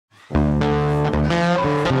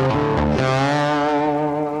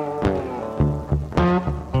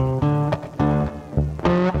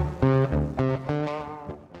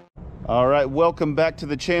welcome back to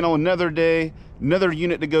the channel. Another day, another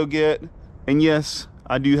unit to go get. And yes,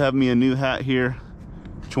 I do have me a new hat here.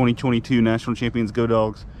 2022 National Champions Go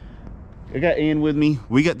Dogs. I got Ann with me.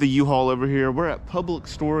 We got the U-Haul over here. We're at Public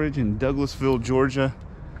Storage in Douglasville, Georgia.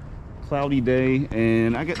 Cloudy day,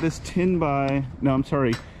 and I got this 10 by, no, I'm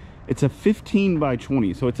sorry. It's a 15 by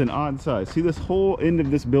 20, so it's an odd size. See this whole end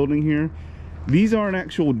of this building here? These aren't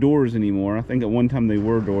actual doors anymore. I think at one time they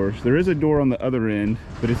were doors. There is a door on the other end,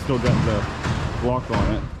 but it's still got the lock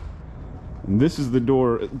on it. And this is the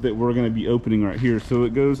door that we're going to be opening right here. So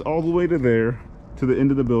it goes all the way to there, to the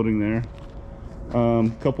end of the building there.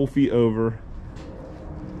 Couple feet over.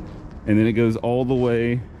 And then it goes all the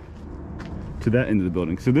way to that end of the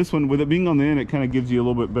building. So this one, with it being on the end, it kind of gives you a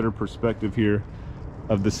little bit better perspective here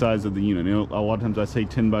of the size of the unit. You know, a lot of times I say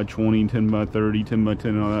 10 by 20, 10 by 30, 10 by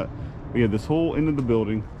 10 and all that. But yeah, this whole end of the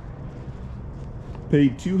building.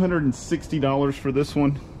 Paid $260 for this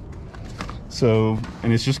one. So,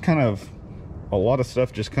 and it's just kind of a lot of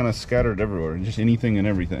stuff just kind of scattered everywhere, just anything and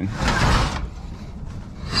everything.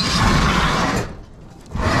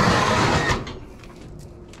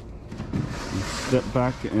 Step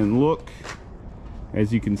back and look.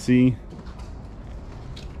 As you can see,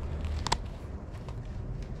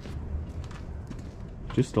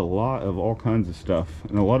 just a lot of all kinds of stuff,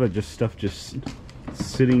 and a lot of just stuff just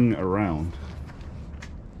sitting around.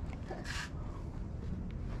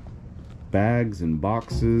 Bags and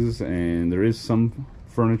boxes, and there is some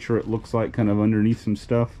furniture, it looks like, kind of underneath some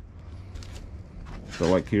stuff. So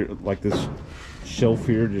like here, like this shelf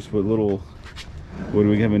here, just with little, what do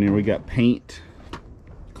we have in here? We got paint,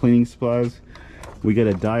 cleaning supplies. We got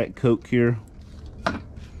a Diet Coke here.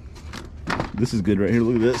 This is good right here.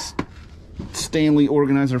 Look at this Stanley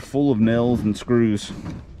organizer full of nails and screws.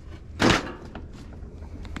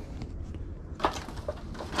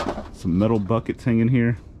 Some metal buckets hanging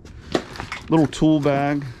here. Little tool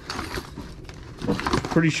bag.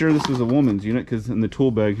 Pretty sure this is a woman's unit, because in the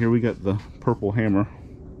tool bag here we got the purple hammer.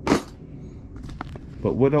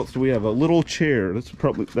 But what else do we have? A little chair.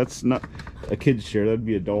 That's not a kid's chair. That'd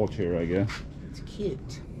be a doll chair, I guess. It's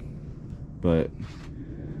cute. But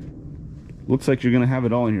looks like you're gonna have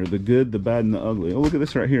it all in here. The good, the bad, and the ugly. Oh, look at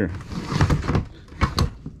this right here.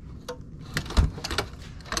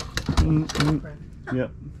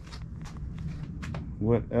 Yep.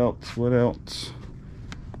 What else? What else?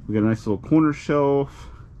 We got a nice little corner shelf.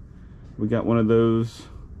 We got one of those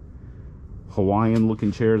Hawaiian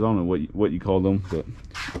looking chairs. I don't know what you call them, but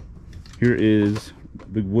here is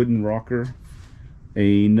the wooden rocker.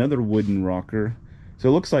 Another wooden rocker. So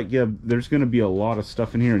it looks like, yeah, there's going to be a lot of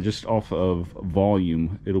stuff in here, just off of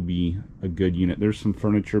volume. It'll be a good unit. There's some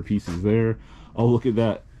furniture pieces there. Oh, look at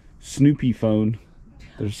that Snoopy phone.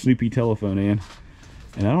 There's a Snoopy telephone, and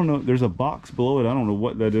I don't know, there's a box below it. I don't know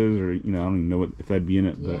what that is, or, you know, I don't even know if that'd be in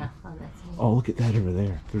it. But yeah. oh, look at that over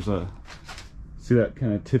there. There's a, see that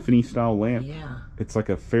kind of Tiffany style lamp? Yeah. It's like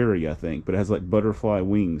a fairy, I think, but it has like butterfly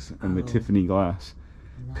wings and the Tiffany glass.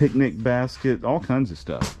 Nice. Picnic basket, all kinds of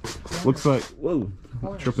stuff. Yeah. Looks like, whoa,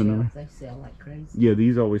 tripping there. They sell like crazy. Yeah,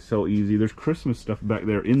 these always sell easy. There's Christmas stuff back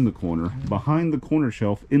there in the corner. Behind the corner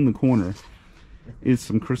shelf in the corner is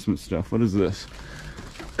some Christmas stuff. What is this?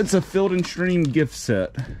 It's a Field and Stream gift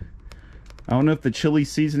set. I don't know if the chili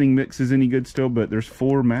seasoning mix is any good still, but there's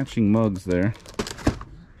 4 matching mugs there.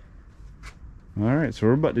 Alright, so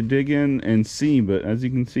we're about to dig in and see, but as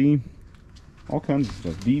you can see, all kinds of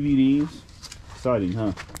stuff. DVDs. Exciting,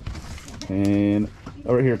 huh? And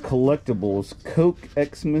over here, collectibles. Coke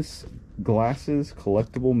Xmas glasses,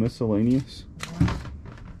 collectible miscellaneous.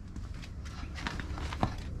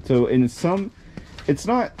 So in some, it's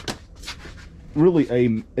not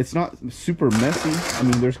really it's not super messy. I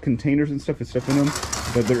mean, there's containers and stuff in them,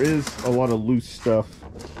 but there is a lot of loose stuff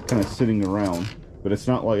kind of sitting around. But it's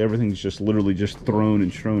not like everything's just literally just thrown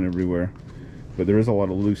and strewn everywhere. But there is a lot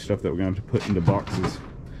of loose stuff that we're gonna have to put into boxes.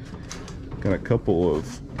 Got a couple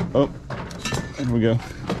of, oh, there we go.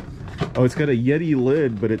 Oh, it's got a Yeti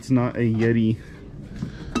lid, but it's not a Yeti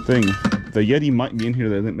thing. The Yeti might be in here.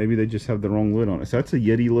 Maybe they just have the wrong lid on it. So that's a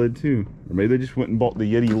Yeti lid too. Or maybe they just went and bought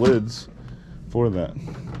the Yeti lids for that.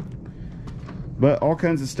 But all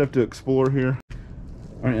kinds of stuff to explore here.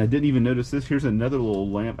 All right, I didn't even notice this. Here's another little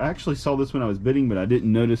lamp. I actually saw this when I was bidding, but I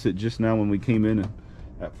didn't notice it just now when we came in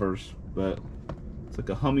at first. But it's like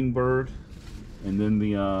a hummingbird, and then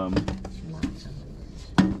the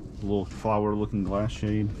little flower looking glass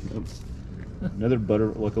shade. Oops. Another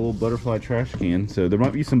like a little butterfly trash can. So there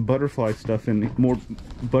might be some butterfly stuff more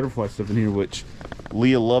butterfly stuff in here, which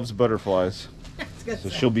Leah loves butterflies. So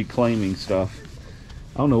she'll be claiming stuff.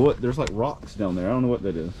 I don't know what, there's like rocks down there. I don't know what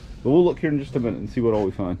that is. But we'll look here in just a minute and see what all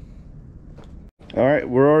we find. All right,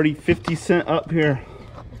 we're already 50 cents up here.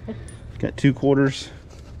 Got 2 quarters.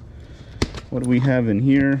 What do we have in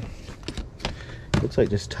here? Looks like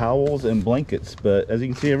just towels and blankets, but as you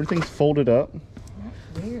can see, everything's folded up.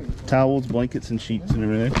 That's weird. Towels, blankets, and sheets and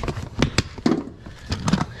everything.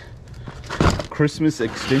 Christmas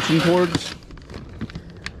extension cords.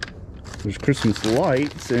 There's Christmas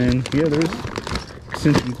lights, and yeah, there's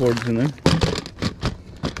extension cords in there.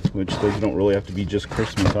 Which those don't really have to be just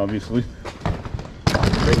Christmas, obviously.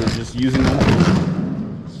 They're just using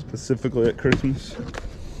them specifically at Christmas.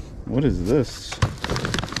 What is this?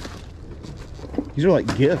 These are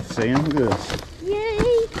like gifts, Sam. Look at this. Yay!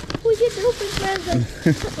 We get to open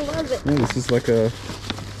presents. I love it. Yeah, this is like a...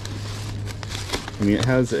 I mean, it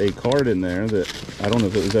has a card in there that I don't know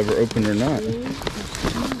if it was ever opened or not.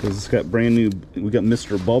 Because it's got brand new... We got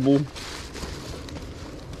Mr. Bubble.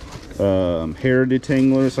 Hair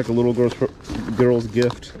detangler. It's like a little girl's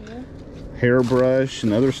gift. Yeah. Hairbrush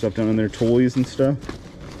and other stuff down in there. Toys and stuff.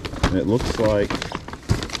 And it looks like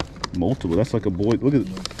multiple. That's like a boy. Look at...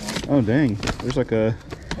 Oh, dang. There's like a...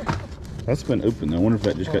 That's been opened. I wonder if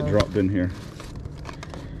that just got dropped in here.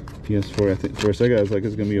 PS4, I think. For a second, I was like,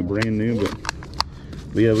 it's going to be a brand new,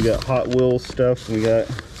 but yeah, we got Hot Wheels stuff. We got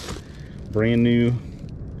brand new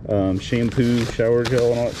shampoo, shower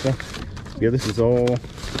gel, and all that stuff. Yeah, this is all.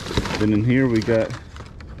 Then in here, we got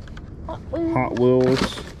Hot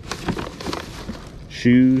Wheels,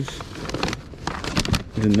 shoes.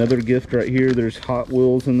 There's another gift right here. There's Hot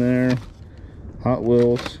Wheels in there. Hot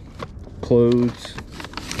Wheels, clothes.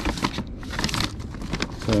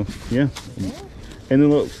 So, yeah. And then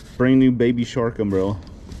look, brand new Baby Shark umbrella.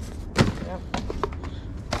 Yep.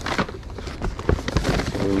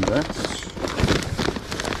 So that's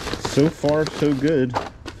so far so good.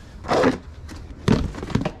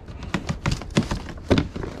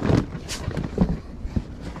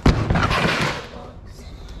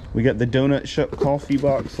 We got the Donut Shop coffee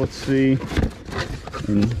box. Let's see.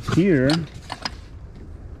 And here,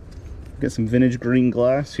 got some vintage green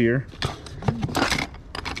glass here.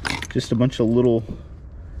 Just a bunch of little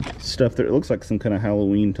stuff there. It looks like some kind of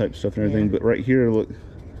Halloween type stuff and everything. Yeah. But right here, look,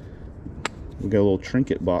 we got a little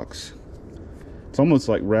trinket box. It's almost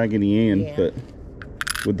like Raggedy Ann, yeah, but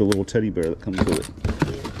with the little teddy bear that comes with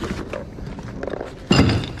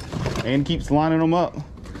it. And keeps lining them up.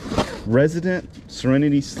 Resident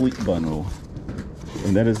Serenity Sleep Bundle.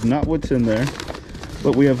 And that is not what's in there.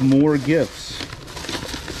 But we have more gifts.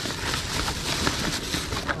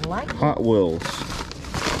 I like Hot Wheels.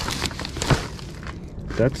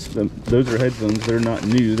 Those are headphones. They're not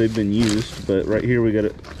new. They've been used. But right here we got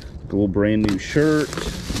a little brand new shirt.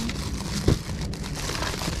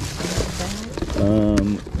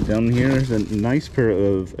 Down here is a nice pair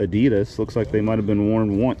of Adidas. Looks like they might have been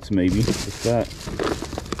worn once, maybe. What's that?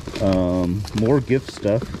 More gift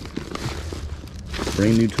stuff.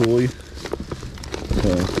 Brand new toy.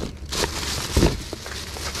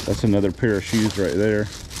 That's another pair of shoes right there.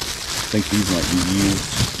 I think these might be used.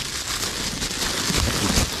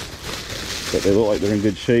 But they look like they're in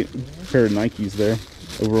good shape. Pair of Nikes there.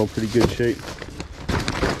 Overall pretty good shape.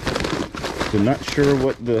 So not sure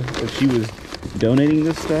if she was donating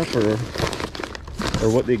this stuff or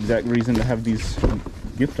what the exact reason to have these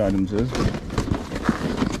gift items is.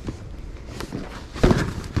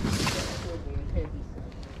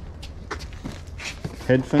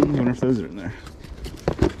 Headphones, I wonder if those are in there.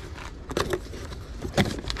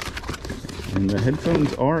 And the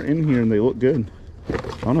headphones are in here and they look good. I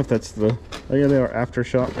don't know if that's oh yeah, they are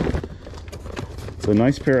Aftershock. So a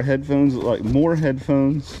nice pair of headphones, like more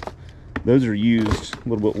headphones. Those are used, a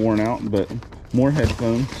little bit worn out, but more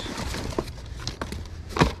headphones.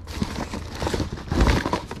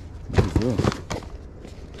 What is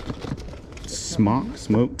this?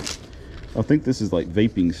 Smoke. I think this is like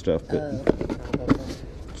vaping stuff, but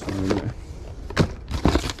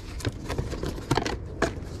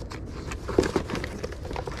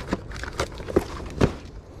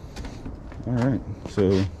Alright,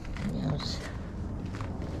 so yes,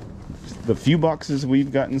 the few boxes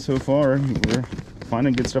we've gotten so far, we're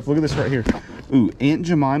finding good stuff. Look at this right here. Ooh, Aunt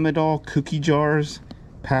Jemima doll cookie jars.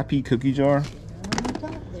 Pappy cookie jar.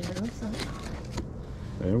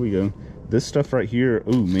 There we go. This stuff right here,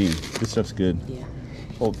 ooh man, this stuff's good. Yeah.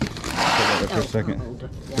 Hold that for a second.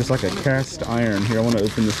 Just like a cast iron. Here, I want to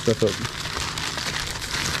open this stuff up.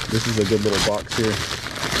 This is a good little box here.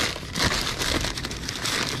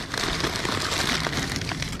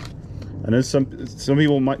 I know some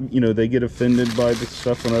people might, they get offended by this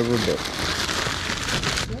stuff whenever, but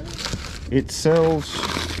it sells.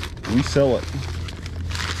 We sell it.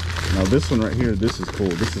 Now this one right here, this is cool.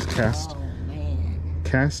 This is cast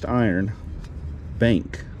iron.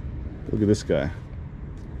 bank. Look at this guy.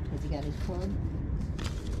 Has he got his plug?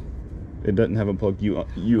 It doesn't have a plug.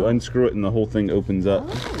 You unscrew it and the whole thing opens up.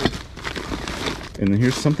 Oh. And then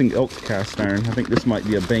here's something else cast iron. I think this might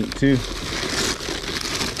be a bank too.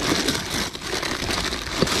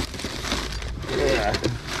 Yeah.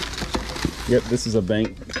 Yep, this is a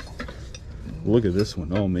bank. Look at this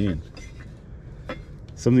one. Oh man.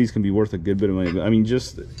 Some of these can be worth a good bit of money. But I mean,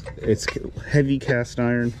 just, it's heavy cast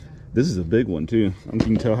iron. This is a big one too. You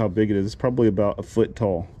can tell how big it is. It's probably about a foot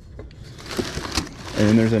tall.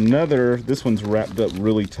 And there's another, this one's wrapped up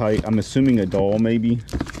really tight. I'm assuming a doll maybe.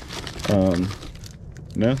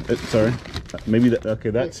 No, sorry. Maybe that,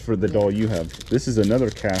 okay, that's for the doll you have. This is another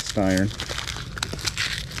cast iron.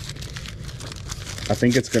 I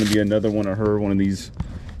think it's gonna be another one of her, one of these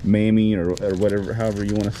mammy or whatever, however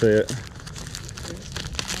you want to say it.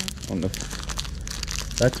 On the,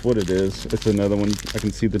 that's what it is. It's another one. I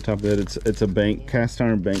can see the top of it. It's a bank, cast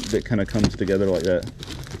iron bank that kind of comes together like that.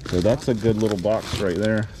 So that's a good little box right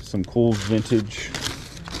there. Some cool vintage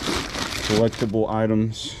collectible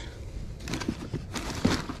items.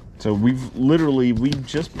 So we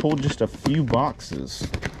just pulled just a few boxes,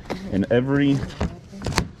 and everything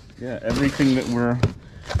we're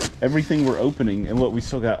opening, and look, we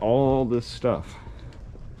still got all this stuff.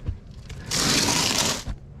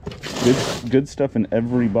 Good stuff in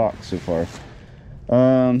every box so far.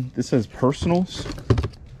 This says personals.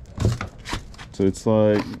 So it's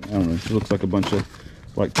like, I don't know, it looks like a bunch of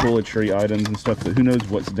like toiletry items and stuff, but who knows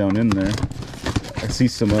what's down in there. I see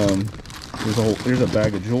some, there's a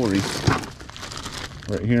bag of jewelry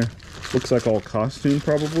right here. Looks like all costume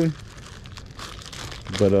probably.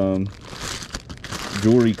 But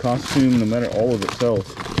jewelry, costume, no matter, all of it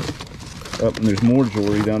sells. Oh, and there's more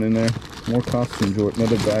jewelry down in there. More costume jewelry,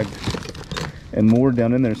 another bag. And more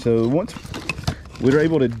down in there. So once we were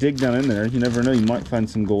able to dig down in there, you never know, you might find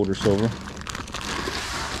some gold or silver.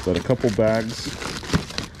 But a couple bags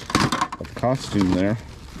of costume there.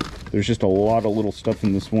 There's just a lot of little stuff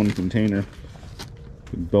in this one container.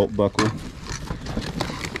 Belt buckle.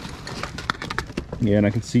 Yeah, and I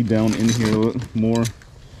can see down in here, look, more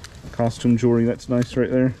costume jewelry. That's nice right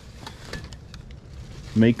there.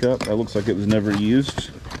 Makeup, that looks like it was never used.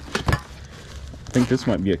 I think this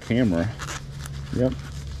might be a camera. Yep.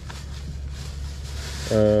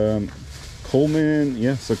 Coleman,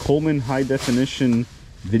 yeah, it's a Coleman high definition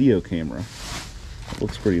video camera.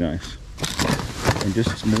 Looks pretty nice. And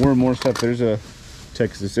just more and more stuff. There's a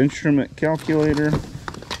Texas Instrument calculator.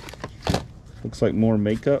 Looks like more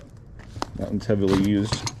makeup. That one's heavily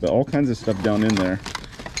used. But all kinds of stuff down in there.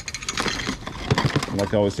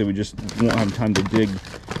 Like I always say, we just won't have time to dig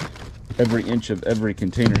every inch of every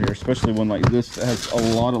container here, especially one like this that has a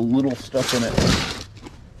lot of little stuff in it.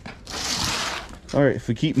 All right, if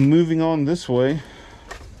we keep moving on this way,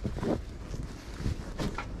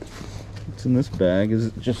 what's in this bag? Is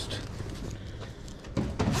it just,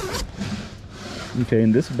 okay,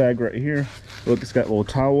 in this bag right here, look, it's got little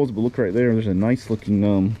towels, but look right there, there's a nice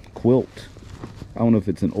looking quilt. I don't know if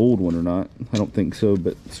it's an old one or not. I don't think so,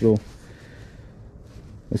 but still.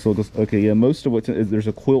 Okay, yeah, most of what's in, there's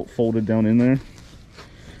a quilt folded down in there,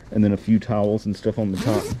 and then a few towels and stuff on the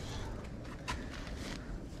top.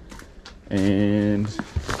 And I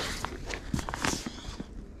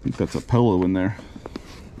think that's a pillow in there.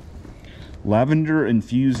 Lavender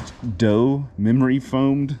infused dough memory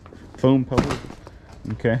foam pillow.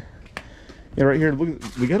 Okay. Yeah, right here, look,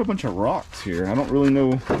 we got a bunch of rocks here. I don't really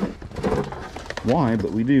know why,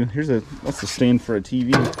 but we do. That's the stand for a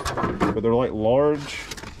TV, but they're like large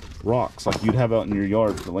rocks like you'd have out in your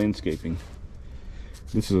yard for landscaping.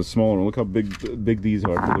 This is a smaller one. Look how big these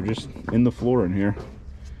are. They're just in the floor in here.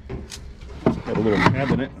 Got a little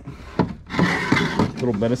cabinet,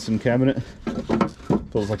 little medicine cabinet.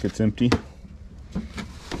 Feels like it's empty.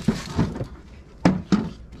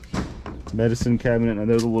 Medicine cabinet.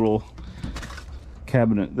 Another little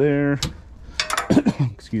cabinet there.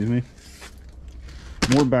 Excuse me.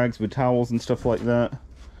 More bags with towels and stuff like that.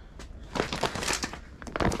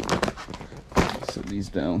 Set these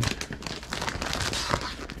down.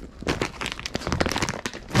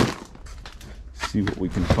 See what we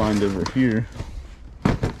can find over here.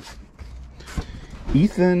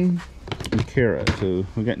 Ethan and Kara. So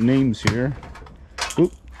we got names here.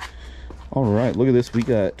 Oop. All right, look at this. We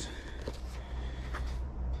got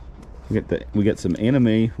some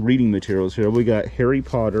anime reading materials here. We got Harry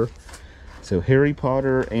Potter. So Harry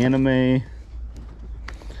Potter anime.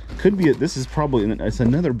 Could be this is probably, it's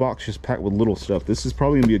another box just packed with little stuff. This is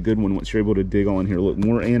probably gonna be a good one once you're able to dig on here. Look,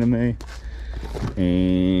 more anime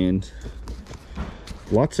and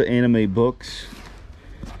lots of anime books.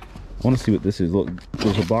 I want to see what this is. Look,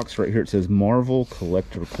 there's a box right here. It says Marvel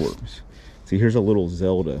Collector Corps. See, here's a little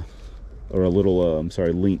Zelda, or a little, I'm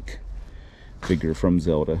sorry, Link figure from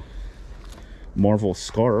Zelda. Marvel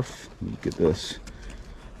scarf. Look at this.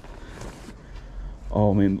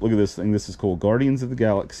 Oh man, look at this thing. This is cool. Guardians of the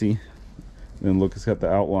Galaxy. And look, it's got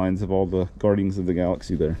the outlines of all the Guardians of the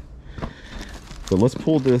Galaxy there. So let's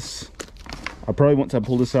pull this. I probably, once I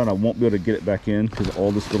pull this out, I won't be able to get it back in because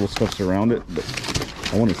all this little stuff's around it. But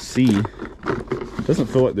I want to see. It doesn't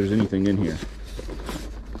feel like there's anything in here.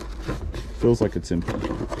 Feels like it's empty.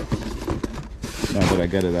 Now that I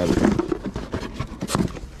got it out of there.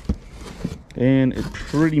 And it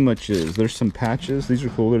pretty much is. There's some patches. These are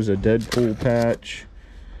cool. There's a Deadpool patch.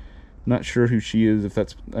 Not sure who she is. If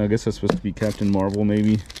that's, I guess that's supposed to be Captain Marvel,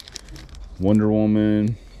 maybe. Wonder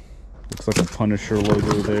Woman. Looks like a Punisher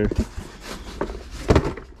logo there.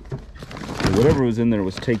 Whatever was in there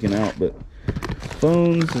was taken out, but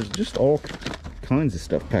phones, there's just all kinds of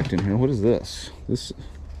stuff packed in here. What is this? This,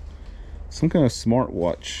 some kind of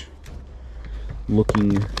smartwatch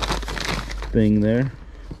looking thing there.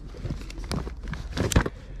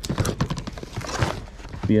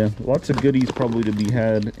 Yeah, lots of goodies probably to be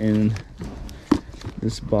had in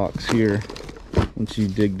this box here. Once you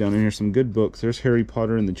dig down in here, some good books. There's Harry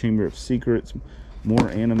Potter and the Chamber of Secrets, more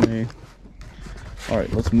anime. All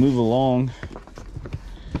right, let's move along.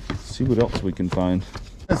 See what else we can find.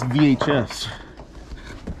 That's VHS.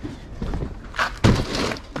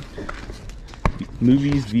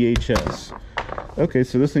 Movies VHS. Okay,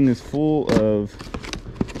 so this thing is full of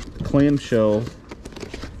clamshell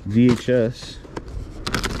VHS.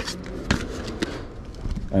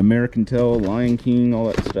 American Tail, Lion King, all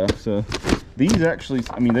that stuff. So these actually,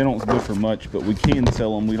 I mean, they don't go for much, but we can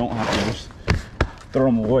sell them. We don't have to just throw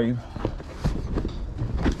them away.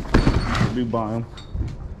 We do buy them.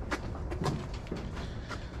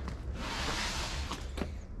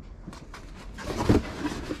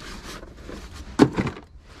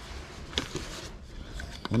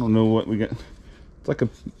 I don't know what we got. It's like a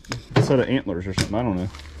set of antlers or something. I don't know.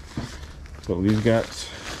 But we've got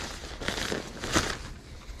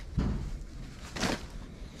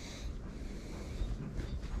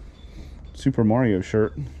Super Mario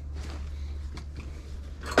shirt,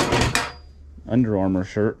 Under Armour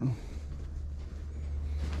shirt,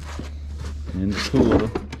 and the cooler.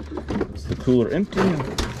 Is the cooler empty?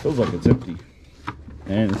 Feels like it's empty,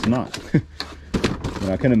 and it's not.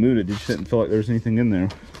 When I kind of moved it, just didn't feel like there was anything in there.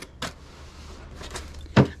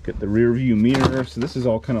 Get the rear view mirror. So this is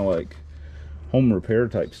all kind of like home repair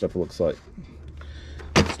type stuff, it looks like.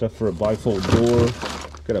 Stuff for a bifold door.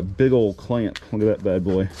 Got a big old clamp. Look at that bad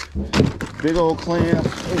boy. Big old clamp.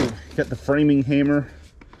 Oh, got the framing hammer.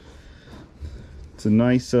 It's a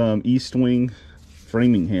nice East Wing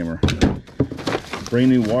framing hammer. Brand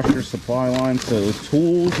new washer supply line. So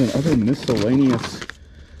tools and other miscellaneous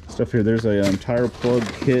stuff here. There's a tire plug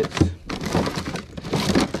kit.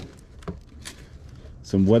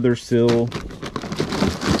 Some weather seal.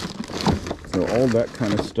 So all that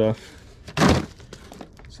kind of stuff.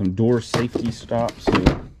 Some door safety stops. So,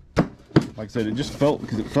 like I said, it just felt,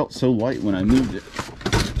 because it felt so light when I moved it.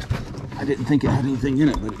 I didn't think it had anything in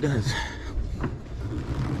it, but it does.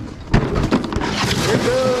 There it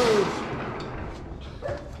goes!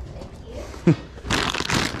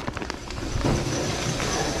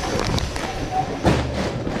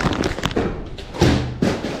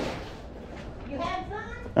 You had fun?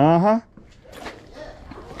 Uh-huh.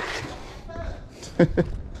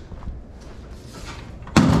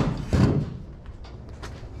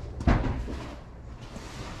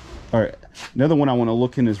 All right, another one I want to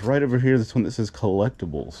look in is right over here. This one that says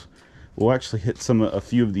collectibles. We'll actually hit a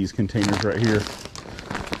few of these containers right here.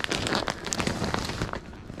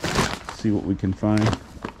 See what we can find.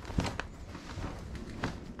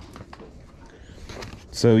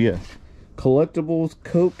 So yeah, collectibles,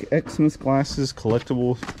 Coke, Xmas glasses,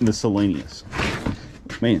 collectibles, miscellaneous.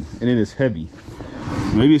 Man, and it is heavy.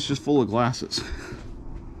 Maybe it's just full of glasses.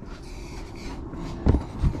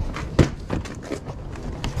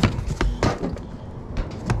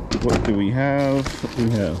 What do we have? What do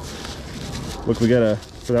we have? Look, we got a,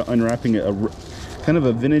 without unwrapping it, a kind of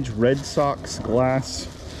a vintage Red Sox glass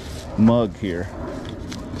mug here.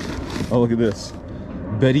 Oh, look at this.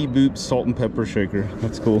 Betty Boop salt and pepper shaker.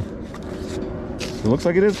 That's cool. It looks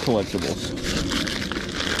like it is collectibles.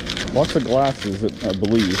 Lots of glasses, I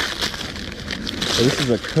believe. So this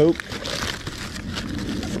is a Coke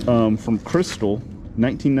from Crystal,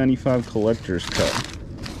 1995 collector's cup.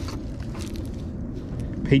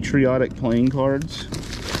 Patriotic playing cards.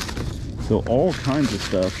 So all kinds of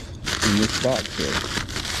stuff in this box here.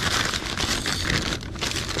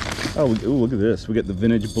 Oh, ooh, look at this. We got the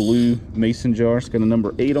vintage blue mason jar. It's got a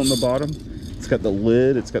number 8 on the bottom. It's got the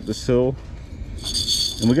lid. It's got the sill.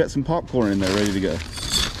 And we got some popcorn in there ready to go.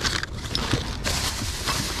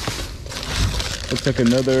 Looks like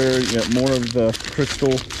another, more of the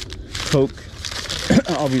Crystal Coke.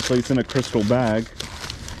 Obviously, it's in a Crystal bag.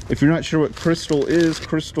 If you're not sure what Crystal is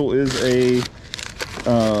a,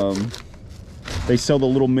 they sell the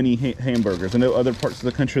little mini hamburgers. I know other parts of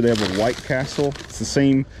the country, they have a White Castle. It's the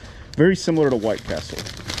same, very similar to White Castle.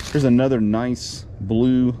 Here's another nice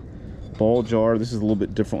blue ball jar. This is a little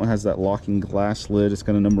bit different. It has that locking glass lid. It's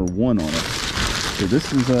got a number 1 on it. So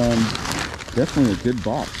this is definitely a good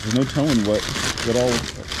box. There's no telling what I'll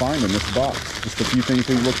find in this box. Just a few things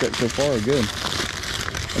we've looked at so far are good.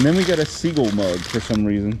 And then we got a Seagull mug for some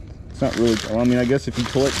reason. It's not really, I mean, I guess if you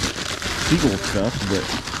collect Seagull stuff,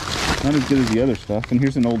 but not as good as the other stuff. And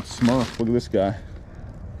here's an old Smurf. Look at this guy.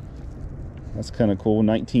 That's kind of cool.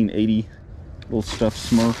 1980 little stuffed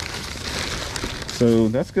Smurf. So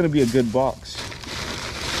that's going to be a good box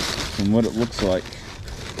from what it looks like.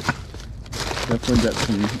 Definitely got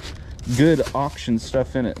some good auction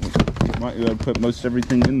stuff in it. Might be able to put most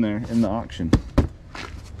everything in there in the auction.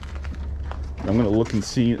 I'm going to look and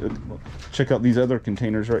see, check out these other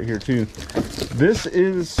containers right here too. This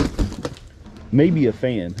is maybe a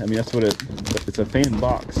fan. I mean, that's what it's a fan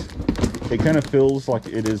box. It kind of feels like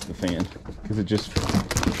it is the fan because it just,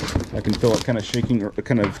 I can feel it kind of shaking or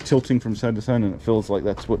kind of tilting from side to side, and it feels like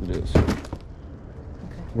that's what it is.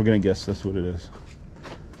 We're going to guess that's what it is.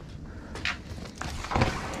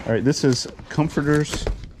 All right, this is comforters,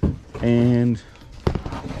 and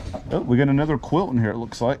oh, we got another quilt in here, it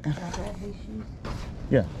looks like.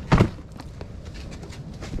 Yeah.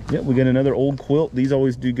 Yeah, we got another old quilt. These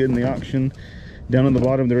always do good in the auction. Down on the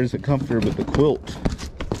bottom there is a comforter, but the quilt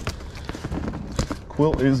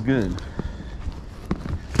is good.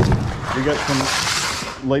 We got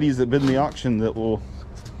some ladies that bid in the auction that will,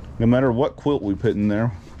 no matter what quilt we put in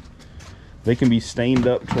there, they can be stained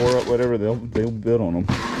up, tore up, whatever, they'll bid on them.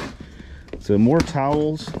 So more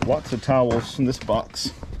towels, lots of towels in this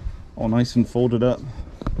box, all nice and folded up.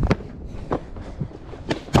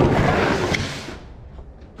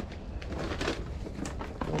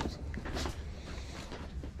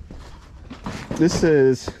 This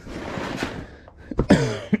is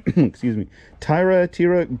excuse me, Tira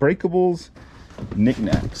Breakables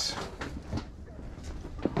Knickknacks.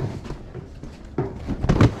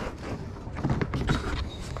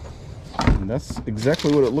 And that's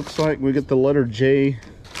exactly what it looks like. We get the letter J.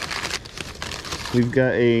 We've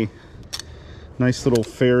got a nice little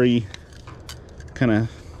fairy kind of,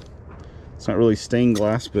 it's not really stained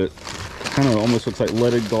glass, but kind of almost looks like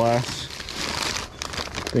leaded glass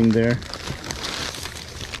thing there.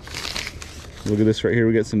 Look at this right here.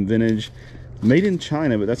 We got some vintage, made in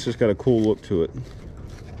China, but that's just got a cool look to it.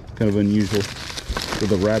 Kind of unusual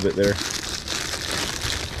with a rabbit there.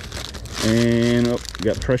 And oh, we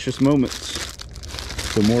got Precious Moments.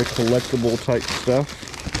 Some more collectible type stuff.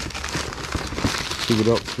 See what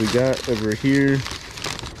else we got over here.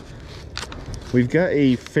 We've got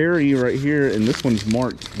a fairy right here, and this one's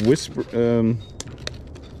marked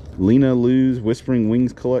Lena Lou's Whispering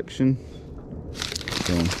Wings collection.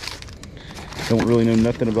 So, don't really know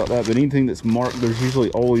nothing about that, but anything that's marked, there's usually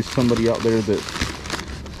always somebody out there that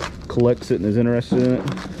collects it and is interested in it.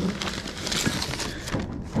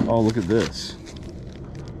 Oh, look at this.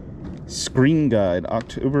 Screen Guide,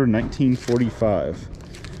 October 1945.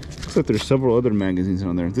 Looks like there's several other magazines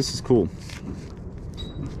on there. This is cool.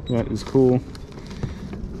 That is cool.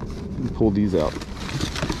 Let me pull these out.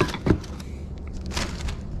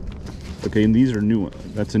 Okay, and these are new.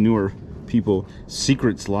 That's a newer People.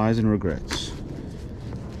 Secrets, Lies, and Regrets.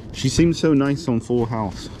 She seemed so nice on Full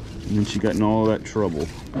House, and then she got in all that trouble.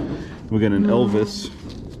 We got an Elvis,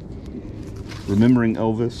 Remembering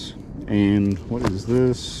Elvis, and what is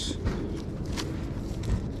this?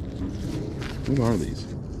 What are these?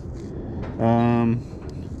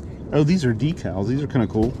 Oh, these are decals. These are kind of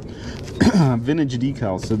cool. Vintage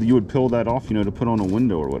decals. So you would peel that off, you know, to put on a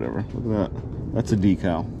window or whatever. Look at that. That's a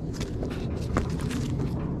decal.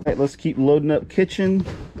 All right, let's keep loading up kitchen.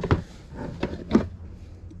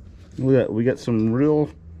 Look at that. We got some real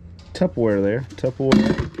Tupperware there.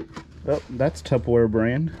 Tupperware. Oh, that's Tupperware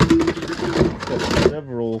brand. Got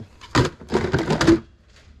several.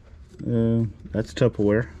 That's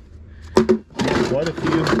Tupperware. Quite a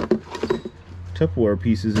few Tupperware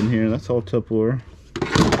pieces in here. That's all Tupperware.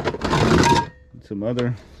 Some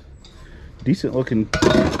other decent looking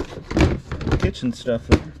kitchen stuff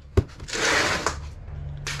there.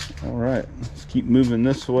 All right, let's keep moving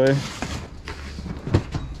this way.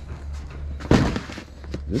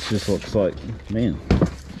 This just looks like, man,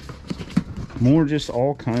 more just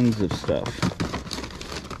all kinds of stuff.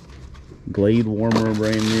 Glade warmer,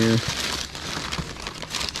 brand new.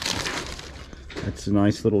 That's a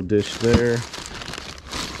nice little dish there.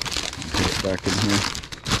 Put it back in here.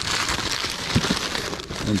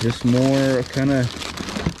 And just more kind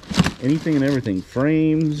of anything and everything.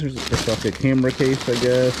 Frames, it's like a camera case, I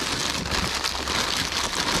guess.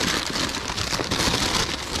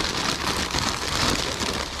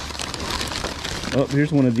 Oh,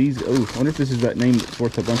 here's one of these. Oh, I wonder if this is that name that's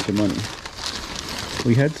worth a bunch of money.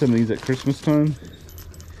 We had some of these at Christmas time.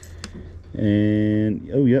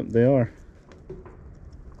 And, oh, yep, they are.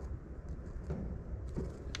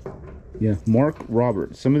 Yeah, Mark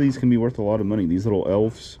Roberts. Some of these can be worth a lot of money. These little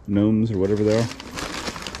elves, gnomes, or whatever they are.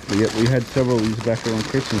 But yet we had several of these back around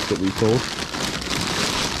Christmas that we sold.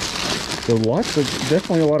 So lots of,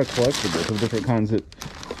 definitely a lot of collectibles of different kinds that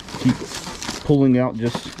keep pulling out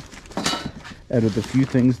just out of the few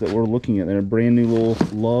things that we're looking at. They're a brand new little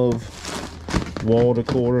love wall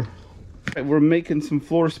decor. Right, we're making some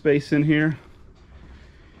floor space in here.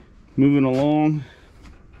 Moving along.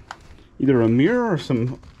 Either a mirror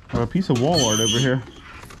or a piece of wall art over here.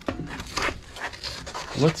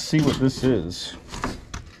 Let's see what this is.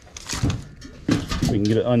 We can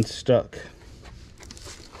get it unstuck.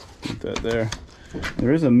 Put that there.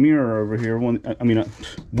 There is a mirror over here. A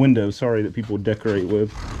window, sorry, that people decorate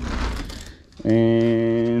with.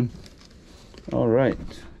 And all right,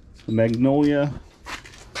 Magnolia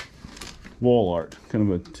wall art,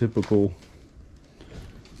 kind of a typical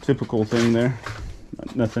thing there.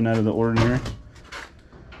 Nothing out of the ordinary.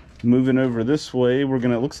 Moving over this way,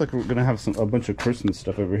 looks like we're gonna have a bunch of Christmas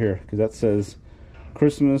stuff over here, because that says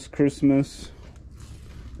Christmas.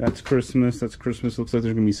 That's Christmas. Looks like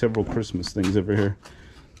there's gonna be several Christmas things over here.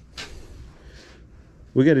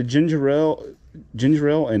 We got a ginger ale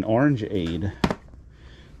and orangeade.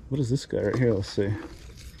 What is this guy right here? Let's see.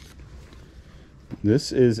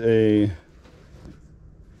 This is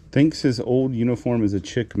thinks his old uniform is a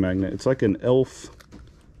chick magnet. It's like an elf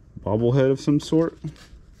bobblehead of some sort.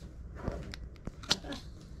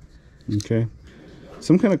 Okay.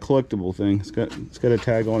 Some kind of collectible thing. It's got a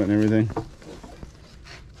tag on it and everything.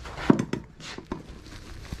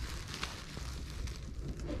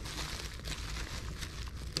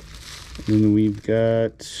 And we've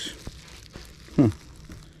got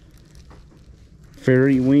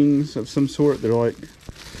fairy wings of some sort. They're like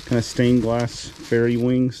kind of stained glass fairy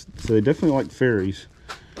wings. So they definitely like fairies.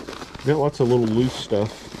 We've got lots of little loose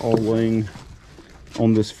stuff all laying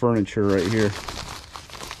on this furniture right here.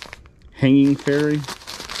 Hanging fairy.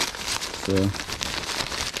 So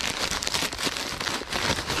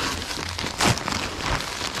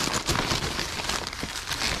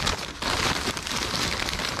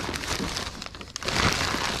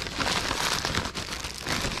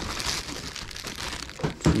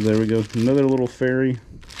there we go, another little fairy.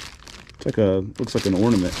 It's like looks like an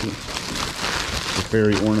ornament. A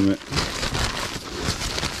fairy ornament.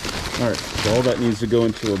 Alright, so all that needs to go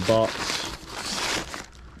into a box.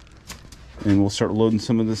 And we'll start loading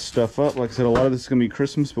some of this stuff up. Like I said, a lot of this is going to be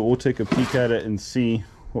Christmas, but we'll take a peek at it and see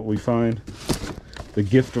what we find. The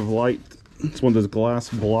Gift of Light. It's one of those glass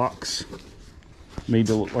blocks made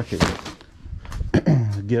to look like a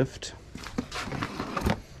gift.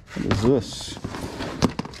 What is this?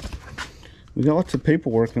 We got lots of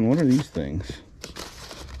paperwork, and what are these things?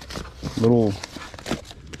 Little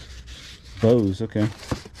bows, okay.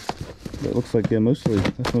 That looks like, yeah,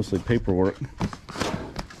 that's mostly paperwork.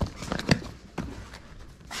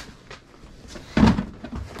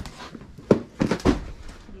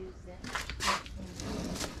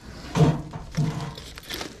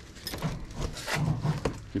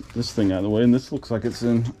 Get this thing out of the way, and this looks like it's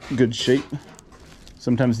in good shape.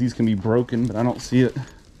 Sometimes these can be broken, but I don't see it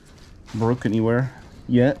broke anywhere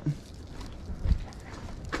yet.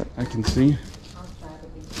 I can see.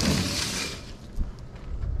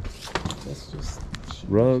 That's just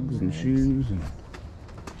rugs and shoes and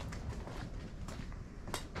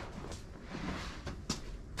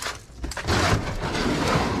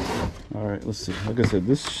all right, let's see. Like I said,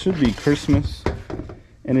 this should be Christmas,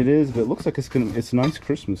 and it is, but it looks like it's nice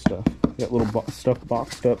Christmas stuff. Got little stuff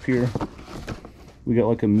boxed up here. We got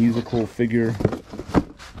like a musical figure.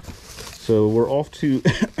 So we're off to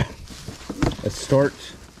a start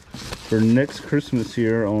for next Christmas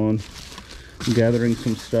here on gathering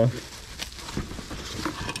some stuff.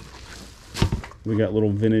 We got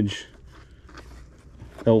little vintage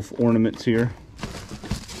elf ornaments here.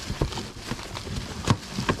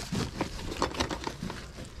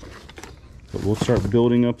 But we'll start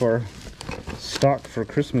building up our stock for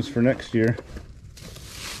Christmas for next year.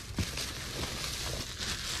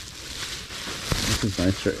 This is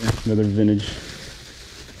nice right here. Another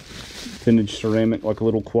vintage ceramic, like a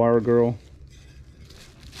little choir girl.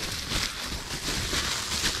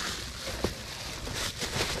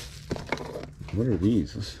 What are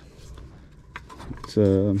these? It's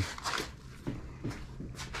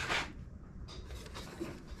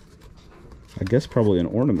I guess probably an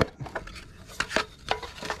ornament.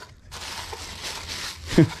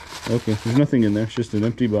 Okay, there's nothing in there. It's just an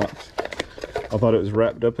empty box. I thought it was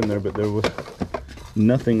wrapped up in there, but there was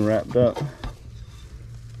nothing wrapped up.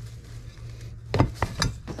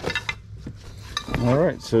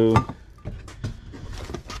 Alright, so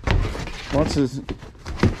lots of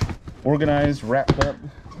organized, wrapped up,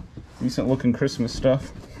 decent looking Christmas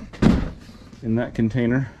stuff in that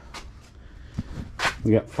container.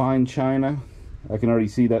 We got fine china. I can already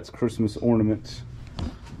see that's Christmas ornaments.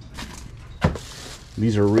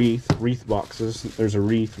 These are wreath boxes. There's a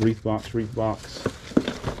wreath box.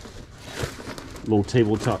 Little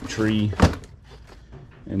tabletop tree,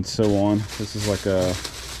 and so on. This is like a, I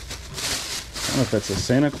don't know if that's a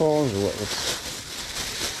Santa Claus or what.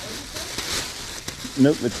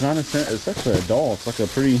 Nope, it's not a Santa. It's actually a doll. It's like a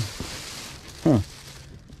pretty,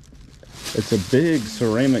 it's a big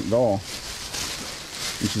ceramic doll.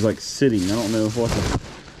 And she's like sitting. I don't know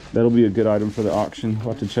if that'll be a good item for the auction.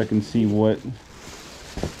 We'll have to check and see what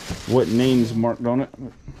name's marked on it.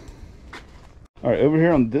 All right, over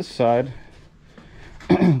here on this side,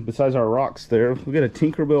 besides our rocks there, we got a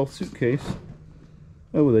Tinkerbell suitcase.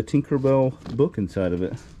 Oh, with a Tinkerbell book inside of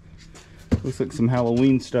it. Looks like some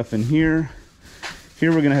Halloween stuff in here.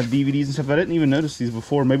 Here we're gonna have DVDs and stuff. I didn't even notice these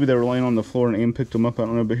before. Maybe they were laying on the floor and Ann picked them up. I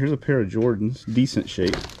don't know. But here's a pair of Jordans, decent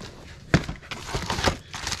shape.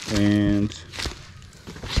 And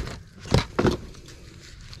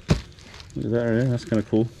look at that right there. That's kind of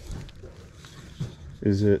cool.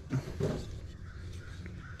 Is it?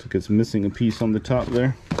 Looks like it's missing a piece on the top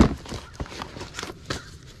there.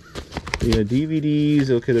 Yeah, DVDs.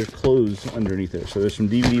 Okay, there's clothes underneath there. So there's some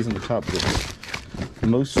DVDs on the top, but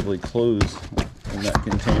mostly clothes in that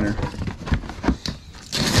container.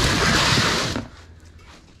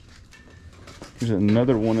 There's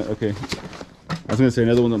another one. Okay, I was gonna say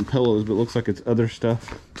another one on pillows, but it looks like it's other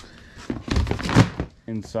stuff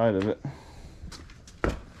inside of it.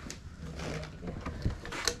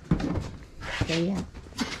 Yeah.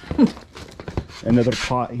 Another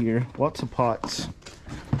pot here. Lots of pots.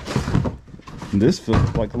 This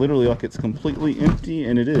feels like literally like it's completely empty,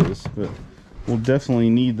 and it is, but we'll definitely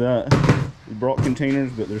need that. We brought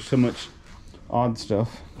containers, but there's so much odd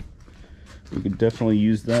stuff. We could definitely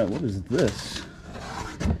use that. What is this?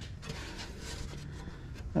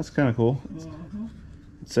 That's kind of cool.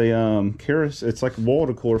 It's a carousel. It's like wall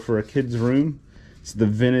decor for a kid's room. It's the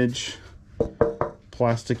vintage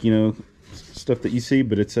plastic, you know, stuff that you see,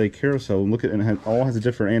 but it's a carousel. Look at it, and it all has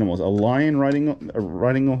different animals. A lion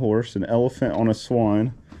riding a horse, an elephant on a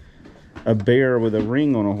swan, a bear with a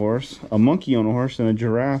ring on a horse, a monkey on a horse, and a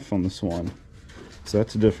giraffe on the swan. So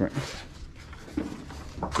that's different.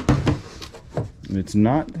 And it's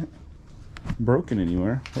not broken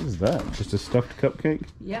anywhere. What is that? Just a stuffed cupcake?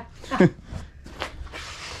 Yeah. You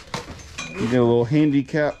get a little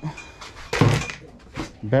handicap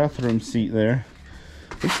bathroom seat there.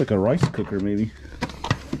 Looks like a rice cooker, maybe.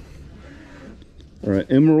 All right,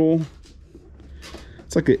 emerald.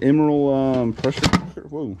 It's like an emerald pressure cooker.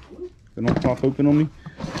 Whoa, they don't pop open on me.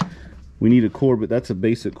 We need a cord, but that's a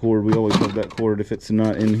basic cord. We always have that cord if it's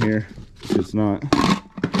not in here. If it's not,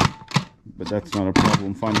 but that's not a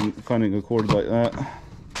problem. Finding a cord like that.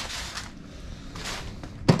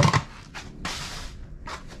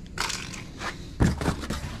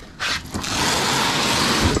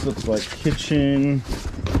 This looks like kitchen.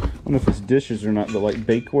 I don't know if it's dishes or not, but like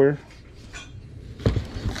bakeware.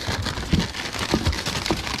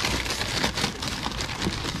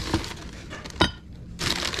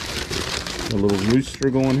 A little rooster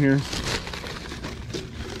going here.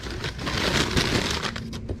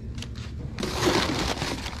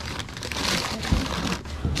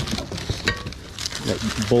 Like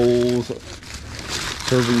bowls,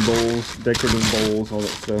 serving bowls, decorative bowls, all that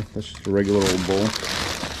stuff. That's just a regular old bowl.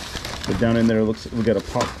 But down in there, looks we got a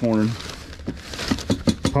popcorn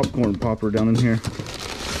popper down in here,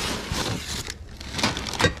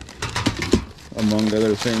 among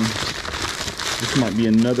other things. This might be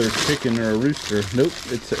another chicken or a rooster. Nope,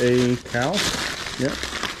 it's a cow. Yep,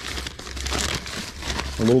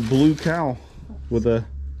 a little blue cow with a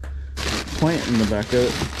plant in the back of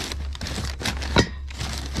it.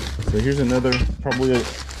 So here's another, probably a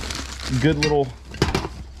good little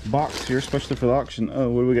box here, especially for the auction. Oh,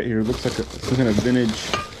 what do we got here? It looks like some kind of vintage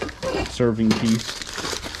serving piece.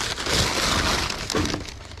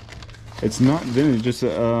 It's not vintage, just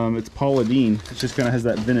it's Paula Deen. It just kind of has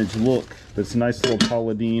that vintage look. That's a nice little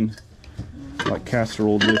Paula Deen, like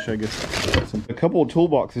casserole dish, I guess. A couple of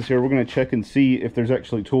toolboxes here. We're going to check and see if there's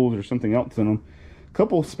actually tools or something else in them. A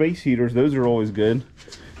couple of space heaters. Those are always good,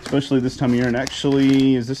 especially this time of year. And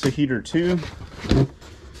actually, is this a heater too?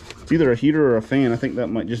 It's either a heater or a fan. I think that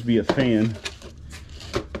might just be a fan.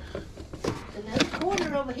 Another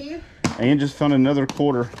quarter over here. And just found another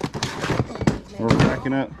quarter. We're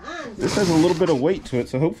racking up. This has a little bit of weight to it,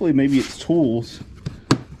 so hopefully maybe it's tools.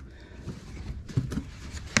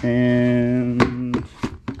 And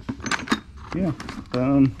yeah,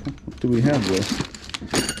 what do we have there?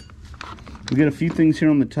 We got a few things here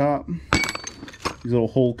on the top. These little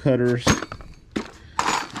hole cutters.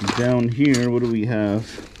 Down here, what do we have?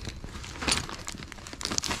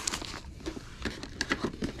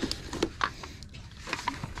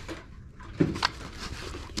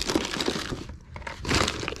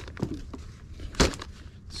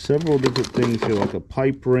 Several different things here, like a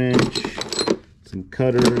pipe wrench, some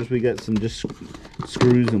cutters. We got some just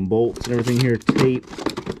screws and bolts and everything here. Tape,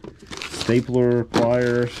 stapler,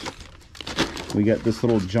 pliers. We got this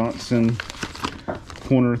little Johnson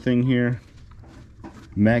corner thing here.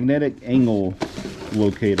 Magnetic angle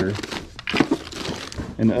locator.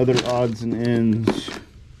 And other odds and ends.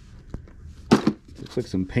 Looks like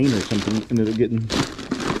some paint or something ended up getting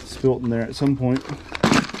spilt in there at some point.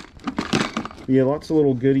 Yeah, lots of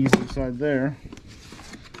little goodies inside there.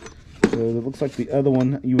 So it looks like the other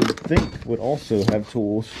one you would think would also have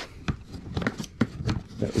tools.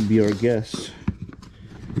 That would be our guess.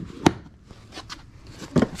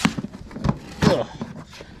 Ugh.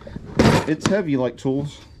 It's heavy like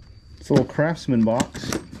tools. It's a little Craftsman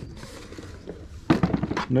box.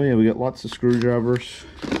 No, yeah, we got lots of screwdrivers,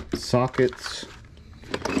 sockets.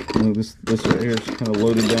 You know, this right here is kind of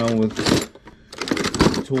loaded down with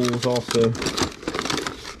tools also.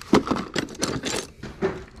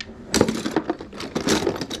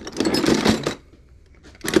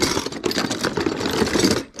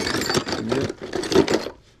 Yep.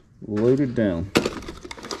 Loaded down.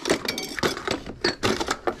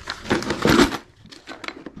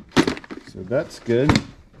 So that's good.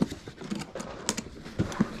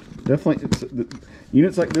 Definitely,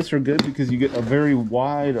 units like this are good because you get a very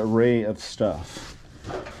wide array of stuff.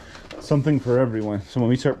 Something for everyone. So when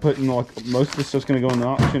we start putting, like, most of this stuff's going to go in the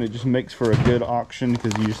auction, it just makes for a good auction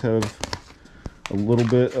because you just have a little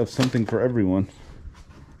bit of something for everyone.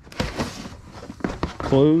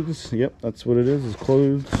 Clothes, yep, that's what it is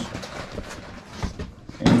clothes.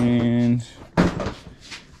 And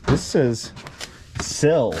this says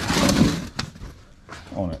sell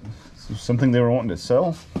on it. So something they were wanting to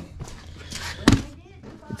sell.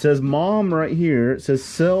 It says mom right here. It says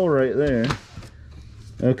sell right there.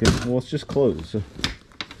 Okay, well, it's just clothes. So,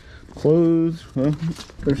 clothes. Well,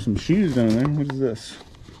 there's some shoes down there. What is this?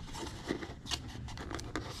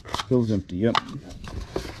 Feels empty. Yep.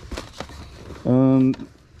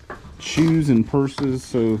 Shoes and purses.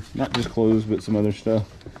 So not just clothes, but some other stuff.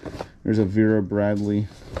 There's a Vera Bradley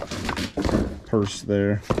purse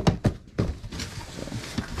there.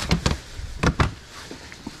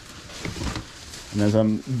 And as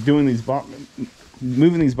I'm doing these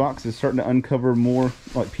moving these boxes, starting to uncover more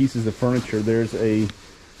like pieces of furniture. There's a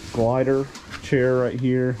glider chair right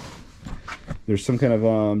here. There's some kind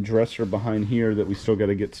of dresser behind here that we still got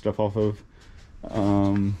to get stuff off of.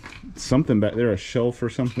 Something back there, a shelf or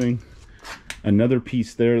something. Another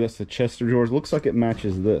piece there, that's the chest of drawers. Looks like it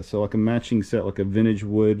matches this, so like a matching set, like a vintage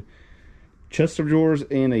wood chest of drawers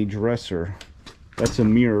and a dresser. That's a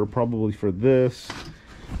mirror, probably for this.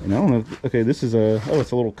 And I don't know, okay, this is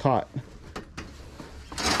it's a little cot.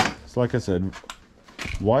 So like I said,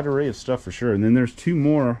 wide array of stuff for sure. And then there's two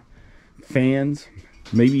more fans,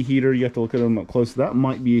 maybe heater. You have to look at them up close. That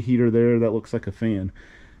might be a heater there. That looks like a fan.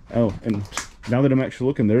 Oh, and now that I'm actually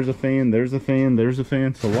looking, there's a fan, there's a fan, there's a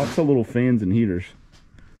fan. So lots of little fans and heaters.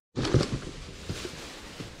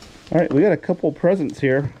 All right, we got a couple presents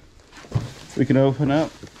here we can open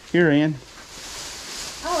up. Here, Ann.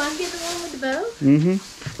 Oh, I'm getting the one with the bow? Mm-hmm.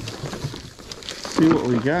 See what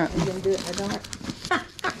we got. You gonna do it in the dark?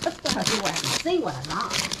 So I can see what I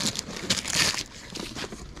got.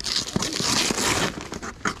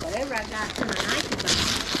 Whatever I got in my Nike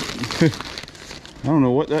box. I don't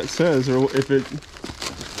know what that says or if it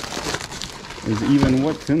is even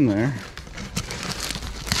what's in there.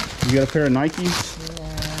 You got a pair of Nikes?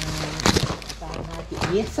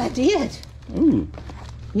 Yes, I did. Ooh.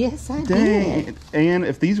 Yes, I Dang. did. And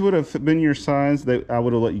if these would have been your size, I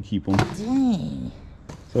would have let you keep them. Dang.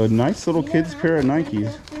 So a nice little kid's pair of Nikes.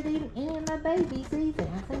 I don't fit any of my babies either.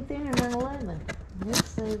 I think they're in an 11. This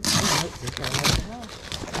says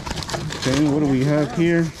Okay, what do we have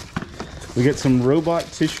here? We got some robot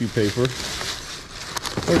tissue paper.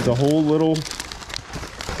 There's a whole little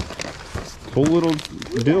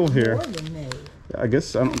deal here. More than me. I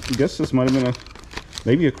guess this might have been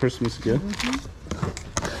maybe a Christmas gift.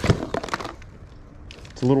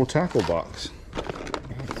 It's a little tackle box.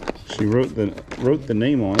 She wrote the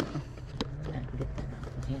name on it.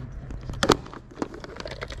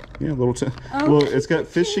 Yeah, well, it's got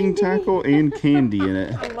fishing tackle and candy in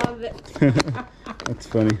it. I love it. That's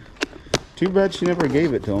funny. Too bad she never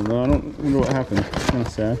gave it to him, though. I don't wonder what happened. Kind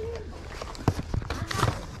of sad.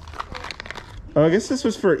 Oh, I guess this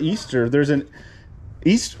was for Easter. There's an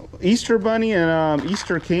Easter bunny and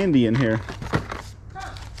Easter candy in here.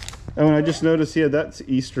 Oh, and I just noticed, yeah, that's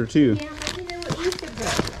Easter too. Yeah, how do you know what Easter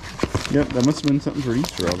bread? Yep, that must have been something for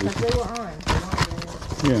Easter, obviously. Because they were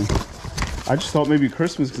orange. Yeah. I just thought maybe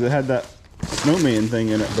Christmas because it had that snowman thing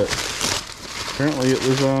in it, but apparently it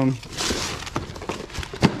was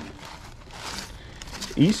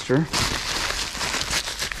Easter.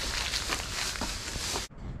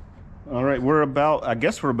 All right, I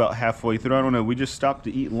guess we're about halfway through. I don't know. We just stopped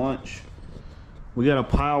to eat lunch. We got a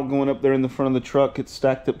pile going up there in the front of the truck. It's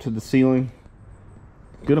stacked up to the ceiling.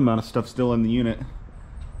 Good amount of stuff still in the unit.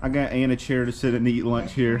 I got Ann a chair to sit and eat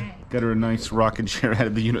lunch here. Got her a nice rocking chair out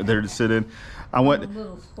of the unit there to sit in.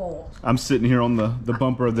 I'm sitting here on the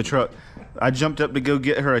bumper of the truck. I jumped up to go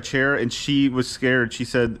get her a chair and she was scared. She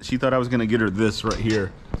said she thought I was gonna get her this right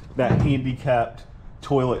here. That handicapped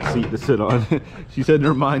toilet seat to sit on. She said in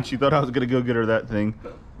her mind she thought I was gonna go get her that thing.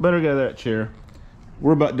 Better get that chair.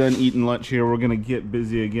 We're about done eating lunch here. We're gonna get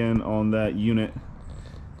busy again on that unit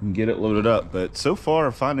and get it loaded up. But so far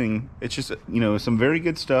finding, it's just, you know, some very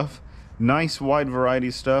good stuff. Nice wide variety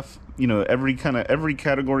of stuff. You know, every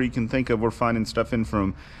category you can think of, we're finding stuff in,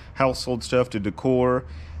 from household stuff to decor,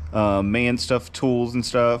 man stuff, tools and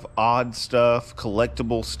stuff, odd stuff,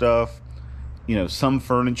 collectible stuff, you know, some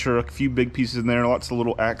furniture, a few big pieces in there, lots of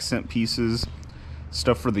little accent pieces,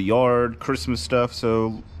 stuff for the yard, Christmas stuff.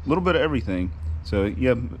 So a little bit of everything. So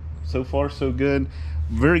yeah, so far so good.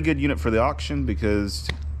 Very good unit for the auction because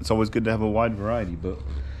it's always good to have a wide variety. But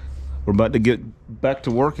we're about to get back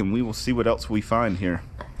to work and we will see what else we find here.